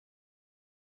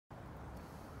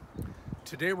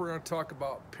Today we're going to talk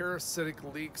about parasitic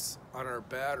leaks on our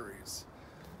batteries.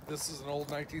 This is an old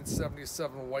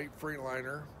 1977 white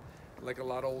Freightliner, like a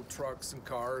lot of old trucks and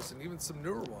cars and even some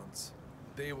newer ones.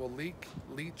 They will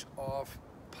leach off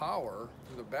power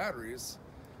from the batteries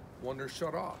when they're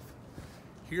shut off.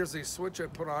 Here's a switch I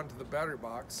put onto the battery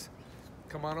box.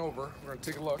 Come on over, we're going to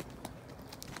take a look.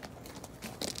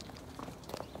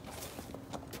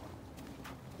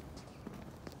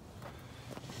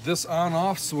 This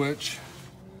on-off switch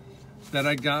that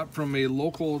I got from a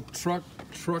local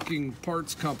trucking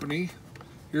parts company.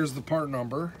 Here's the part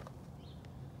number.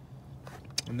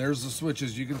 And there's the switch,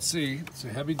 as you can see. It's a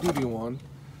heavy duty one.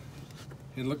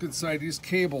 You look inside these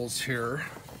cables here.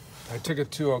 I took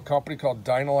it to a company called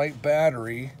Dynalite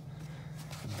Battery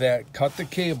that cut the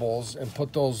cables and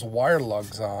put those wire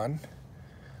lugs on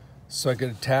so I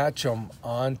could attach them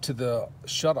onto the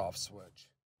shutoff switch.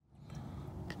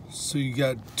 So you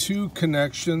got two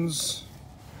connections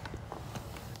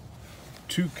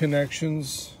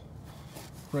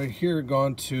right here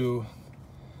going to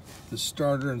the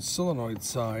starter and solenoid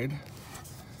side,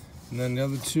 and then the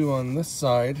other two on this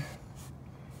side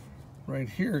right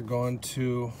here going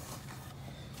to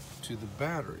the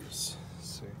batteries.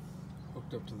 Let's see,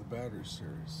 hooked up to the battery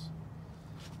series.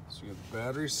 So you got the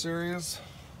battery series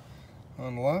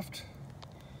on the left,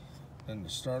 then the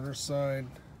starter side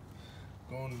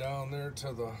going down there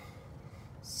to the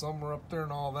somewhere up there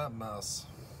and all that mess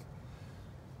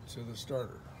to the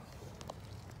starter.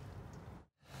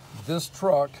 This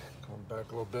truck, going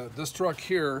back a little bit, this truck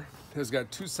here has got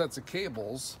two sets of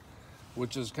cables,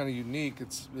 which is kind of unique.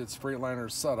 It's Freightliner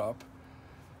setup.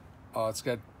 It's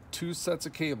got two sets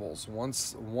of cables.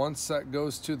 One set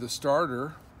goes to the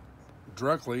starter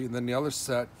directly, and then the other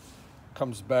set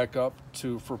comes back up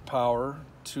for power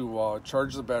to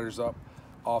charge the batteries up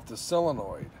off the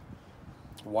solenoid.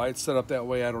 Why it's set up that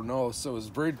way, I don't know. So it's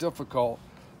very difficult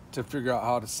to figure out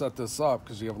how to set this up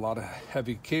because you have a lot of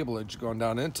heavy cableage going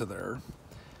down into there,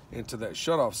 into that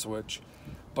shutoff switch.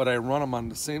 But I run them on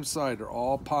the same side. They're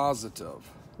all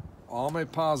positive. All my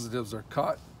positives are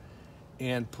cut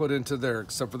and put into there,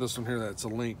 except for this one here that's a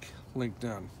linked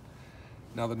in.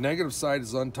 Now the negative side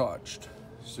is untouched,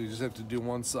 so you just have to do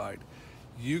one side.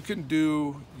 You can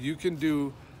do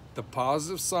the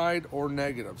positive side or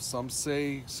negative. Some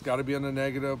say it's got to be on the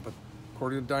negative, but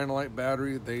according to Dynalite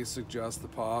Battery, they suggest the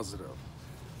positive.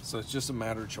 So it's just a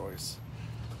matter of choice.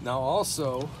 Now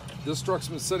also, this truck's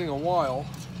been sitting a while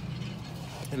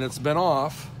and it's been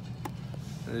off.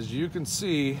 And as you can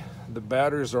see, the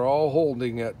batteries are all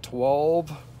holding at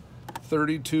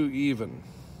 1232 even.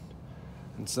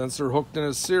 And since they're hooked in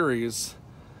a series,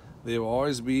 they will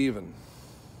always be even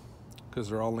because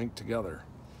they're all linked together.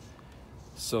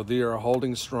 So they are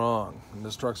holding strong, and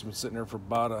this truck's been sitting there for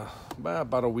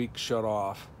about a week shut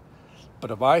off.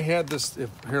 But if I had this,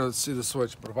 here, let's see the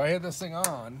switch. But if I had this thing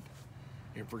on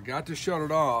and forgot to shut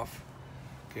it off,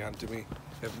 okay, on to me.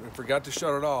 If I forgot to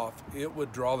shut it off, it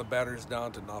would draw the batteries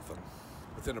down to nothing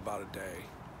within about a day.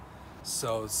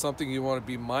 So it's something you want to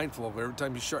be mindful of every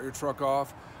time you shut your truck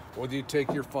off, whether you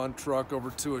take your fun truck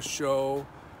over to a show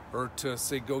or to,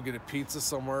 say, go get a pizza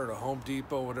somewhere at a Home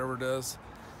Depot, whatever it is.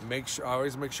 I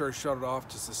always make sure I shut it off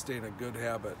to sustain a good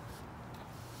habit.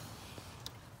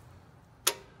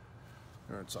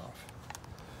 There, it's off.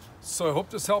 So I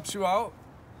hope this helps you out.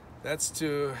 That's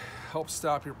to help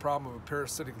stop your problem of a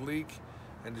parasitic leak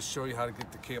and to show you how to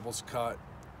get the cables cut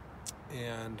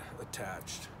and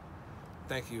attached.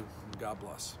 Thank you, and God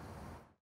bless.